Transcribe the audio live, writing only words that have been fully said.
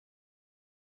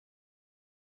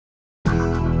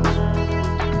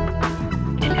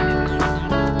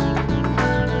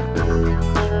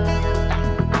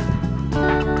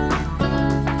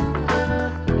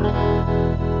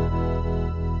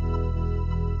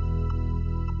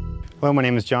Hello, my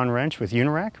name is John Wrench with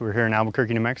Unirac. We're here in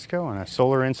Albuquerque, New Mexico on a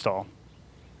solar install.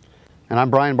 And I'm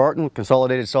Brian Barton with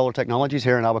Consolidated Solar Technologies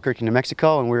here in Albuquerque, New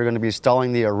Mexico, and we're going to be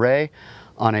installing the array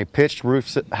on a pitched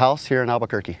roof house here in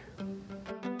Albuquerque.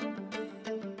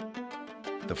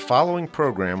 The following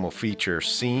program will feature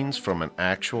scenes from an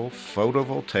actual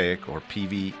photovoltaic or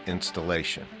PV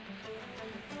installation.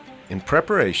 In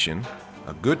preparation,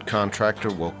 a good contractor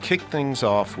will kick things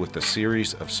off with a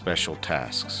series of special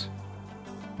tasks.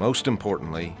 Most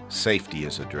importantly, safety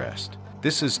is addressed.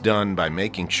 This is done by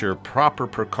making sure proper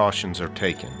precautions are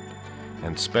taken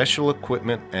and special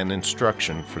equipment and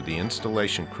instruction for the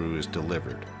installation crew is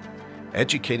delivered.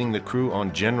 Educating the crew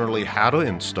on generally how to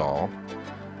install,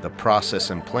 the process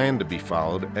and plan to be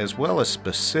followed, as well as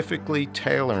specifically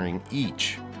tailoring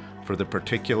each for the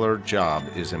particular job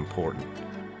is important.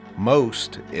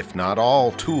 Most, if not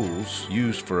all, tools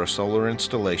used for a solar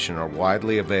installation are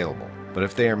widely available. But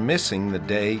if they are missing the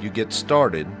day you get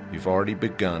started, you've already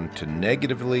begun to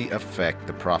negatively affect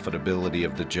the profitability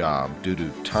of the job due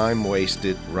to time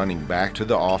wasted running back to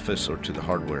the office or to the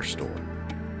hardware store.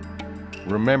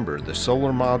 Remember, the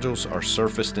solar modules are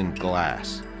surfaced in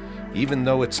glass. Even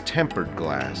though it's tempered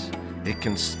glass, it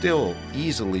can still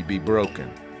easily be broken.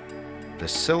 The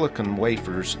silicon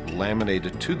wafers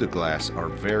laminated to the glass are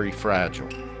very fragile.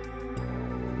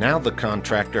 Now the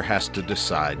contractor has to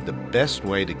decide the best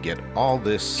way to get all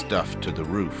this stuff to the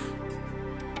roof.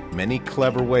 Many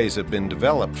clever ways have been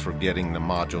developed for getting the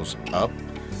modules up,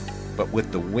 but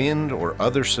with the wind or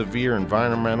other severe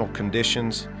environmental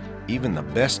conditions, even the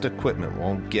best equipment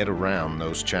won't get around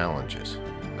those challenges.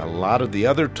 A lot of the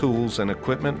other tools and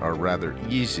equipment are rather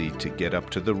easy to get up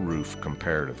to the roof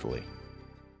comparatively.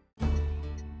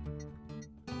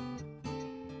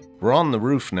 We're on the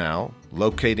roof now,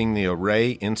 locating the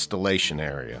array installation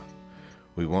area.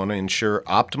 We want to ensure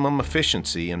optimum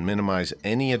efficiency and minimize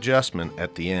any adjustment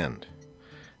at the end.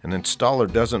 An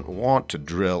installer doesn't want to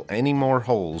drill any more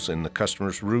holes in the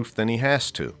customer's roof than he has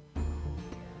to.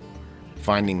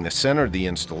 Finding the center of the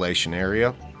installation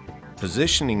area,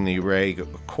 positioning the array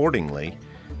accordingly,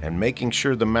 and making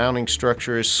sure the mounting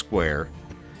structure is square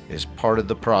is part of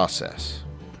the process.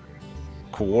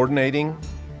 Coordinating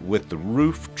with the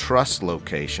roof truss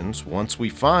locations, once we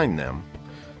find them,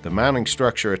 the mounting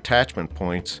structure attachment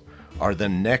points are the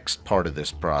next part of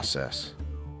this process.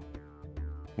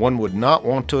 One would not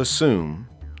want to assume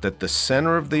that the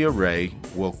center of the array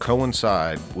will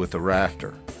coincide with a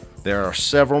rafter. There are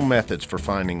several methods for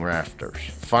finding rafters.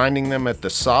 Finding them at the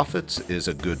soffits is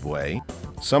a good way.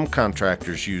 Some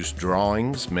contractors use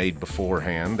drawings made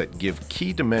beforehand that give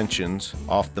key dimensions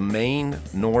off the main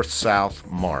north-south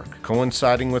mark,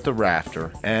 coinciding with a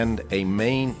rafter, and a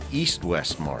main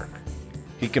east-west mark.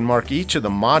 He can mark each of the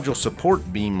module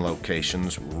support beam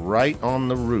locations right on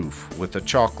the roof with a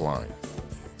chalk line.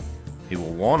 He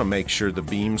will want to make sure the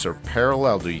beams are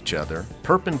parallel to each other,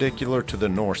 perpendicular to the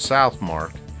north-south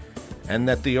mark, and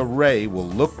that the array will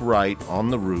look right on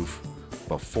the roof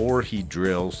before he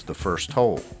drills the first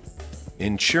hole.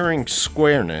 Ensuring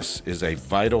squareness is a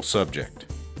vital subject.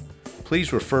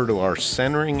 Please refer to our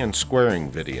centering and squaring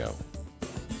video.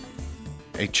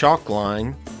 A chalk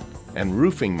line and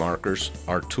roofing markers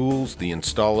are tools the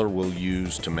installer will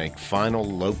use to make final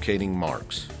locating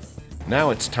marks.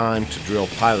 Now it's time to drill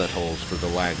pilot holes for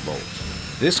the lag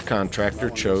bolts. This contractor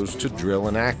chose to drill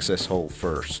an access hole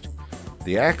first.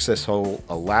 The access hole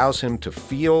allows him to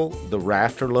feel the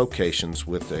rafter locations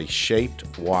with a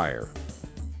shaped wire.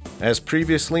 As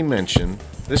previously mentioned,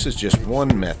 this is just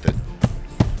one method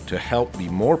to help be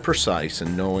more precise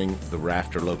in knowing the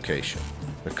rafter location.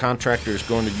 The contractor is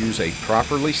going to use a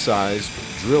properly sized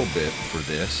drill bit for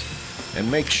this and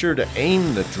make sure to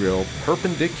aim the drill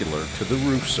perpendicular to the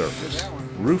roof surface.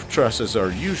 Roof trusses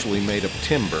are usually made of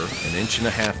timber 1.5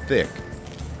 inches thick.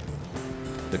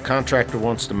 The contractor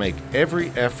wants to make every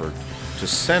effort to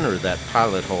center that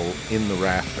pilot hole in the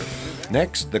rafter.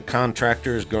 Next, the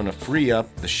contractor is going to free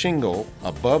up the shingle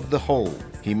above the hole.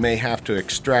 He may have to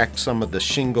extract some of the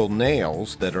shingle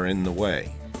nails that are in the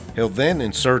way. He'll then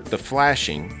insert the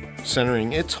flashing,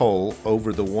 centering its hole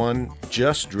over the one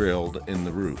just drilled in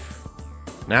the roof.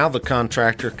 Now the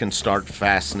contractor can start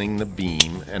fastening the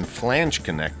beam and flange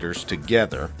connectors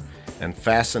together and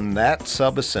fasten that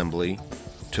subassembly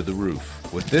to the roof.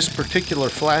 With this particular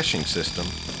flashing system,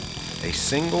 a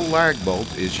single lag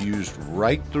bolt is used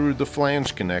right through the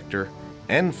flange connector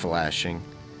and flashing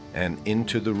and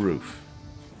into the roof.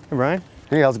 Hey Brian.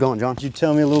 Hey, how's it going, John? Could you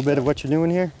tell me a little bit of what you're doing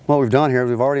here? What we've done here,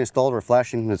 we've already installed our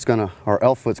flashing that's our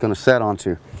L foot's gonna set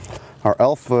onto. Our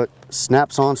L foot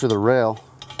snaps onto the rail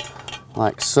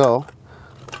like so.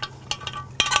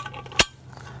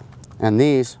 And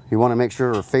these, you want to make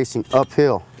sure are facing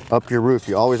uphill, up your roof.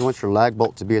 You always want your lag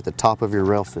bolt to be at the top of your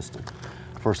rail system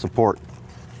for support.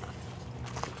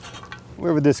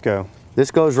 Where would this go?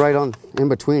 This goes right on in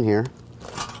between here,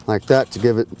 like that, to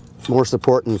give it more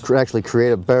support and actually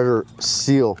create a better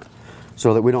seal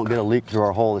so that we don't get a leak through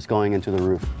our hole that's going into the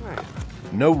roof.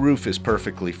 No roof is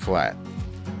perfectly flat,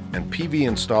 and PV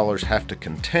installers have to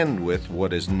contend with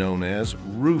what is known as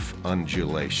roof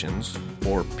undulations,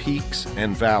 or peaks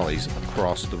and valleys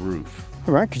across the roof.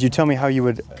 All right, could you tell me how you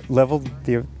would level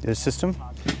the system?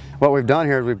 What we've done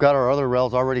here is we've got our other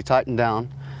rails already tightened down,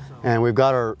 and we've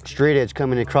got our straight edge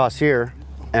coming across here.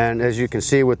 And as you can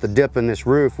see with the dip in this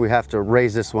roof, we have to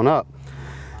raise this one up.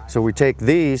 So we take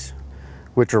these,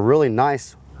 which are really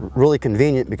nice, really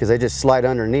convenient because they just slide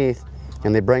underneath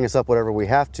and they bring us up whatever we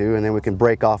have to, and then we can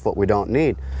break off what we don't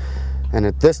need. And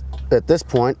at this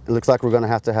point, it looks like we're going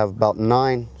to have about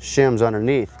 9 shims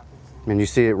underneath. And you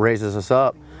see it raises us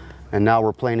up, and now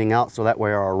we're planing out so that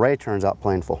way our array turns out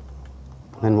planeful.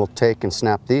 Then we'll take and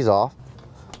snap these off,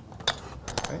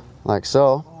 like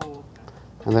so,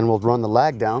 and then we'll run the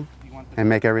lag down and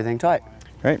make everything tight.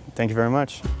 Great, thank you very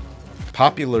much.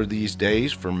 Popular these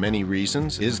days for many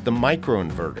reasons is the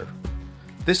microinverter.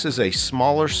 This is a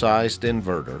smaller sized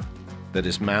inverter that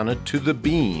is mounted to the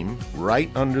beam right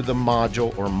under the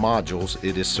module or modules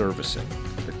it is servicing.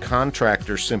 The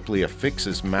contractor simply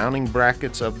affixes mounting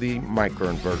brackets of the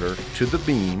microinverter to the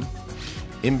beam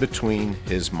in between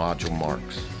his module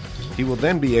marks. He will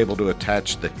then be able to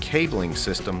attach the cabling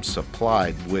system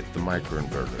supplied with the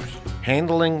microinverters.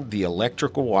 Handling the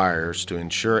electrical wires to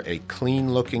ensure a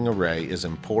clean-looking array is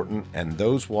important, and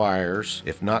those wires,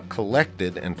 if not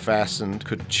collected and fastened,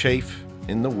 could chafe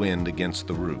in the wind against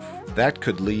the roof. That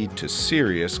could lead to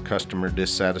serious customer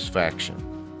dissatisfaction.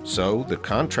 So, the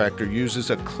contractor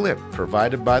uses a clip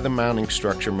provided by the mounting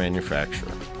structure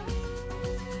manufacturer.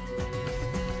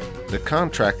 The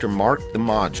contractor marked the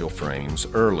module frames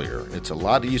earlier. It's a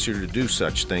lot easier to do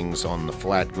such things on the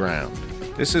flat ground.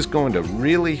 This is going to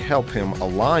really help him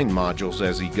align modules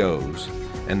as he goes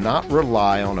and not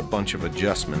rely on a bunch of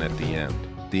adjustment at the end.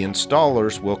 The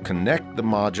installers will connect the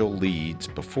module leads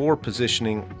before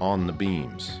positioning on the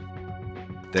beams.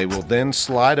 They will then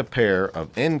slide a pair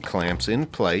of end clamps in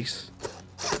place,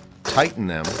 tighten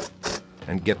them,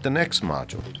 and get the next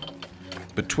module.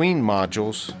 Between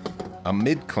modules, a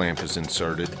mid clamp is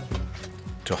inserted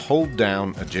to hold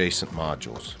down adjacent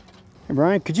modules. Hey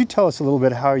Brian, could you tell us a little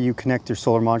bit how you connect your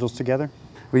solar modules together?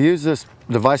 We use this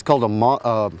device called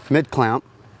a mid clamp,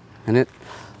 and it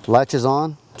latches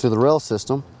on to the rail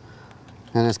system,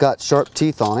 and it's got sharp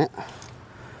teeth on it,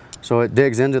 so it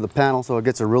digs into the panel so it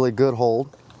gets a really good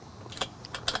hold.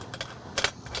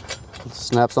 It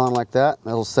snaps on like that.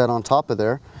 It'll set on top of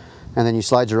there, and then you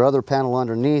slide your other panel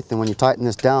underneath, and when you tighten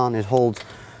this down, it holds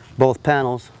both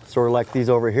panels, sort of like these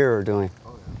over here are doing.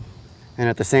 And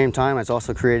at the same time, it's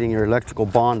also creating your electrical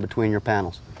bond between your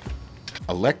panels.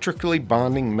 Electrically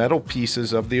bonding metal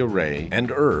pieces of the array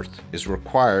and earth is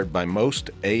required by most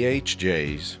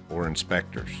AHJs or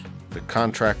inspectors. The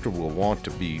contractor will want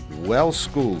to be well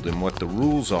schooled in what the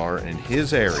rules are in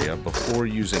his area before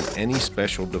using any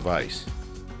special device.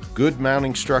 Good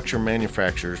mounting structure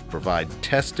manufacturers provide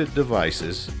tested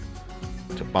devices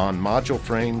to bond module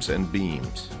frames and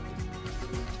beams.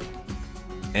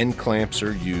 End clamps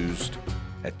are used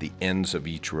at the ends of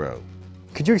each row.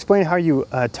 Could you explain how you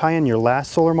tie in your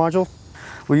last solar module?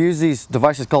 We use these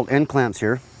devices called end clamps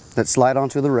here that slide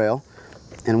onto the rail,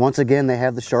 and once again they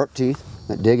have the sharp teeth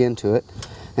that dig into it,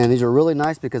 and these are really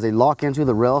nice because they lock into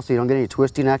the rail so you don't get any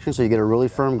twisting action, so you get a really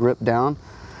firm grip down.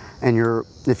 And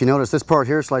if you notice, this part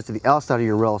here slides to the outside of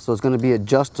your rail, so it's going to be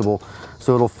adjustable,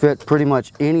 so it'll fit pretty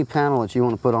much any panel that you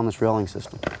want to put on this railing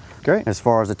system. Great. As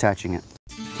far as attaching it.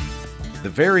 The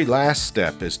very last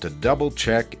step is to double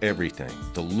check everything: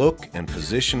 the look and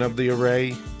position of the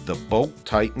array, the bolt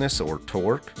tightness or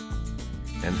torque,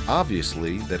 and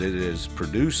obviously that it is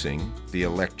producing the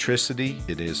electricity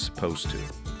it is supposed to.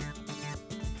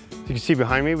 You can see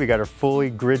behind me, we got our fully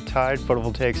grid-tied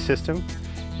photovoltaic system.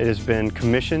 It has been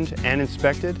commissioned and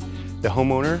inspected. The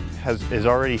homeowner is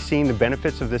already seeing the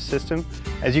benefits of this system.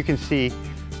 As you can see,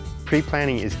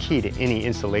 pre-planning is key to any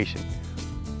installation.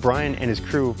 Brian and his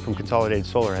crew from Consolidated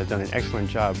Solar has done an excellent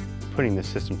job putting this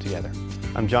system together.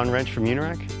 I'm John Wrench from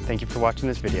Unirac. Thank you for watching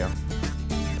this video.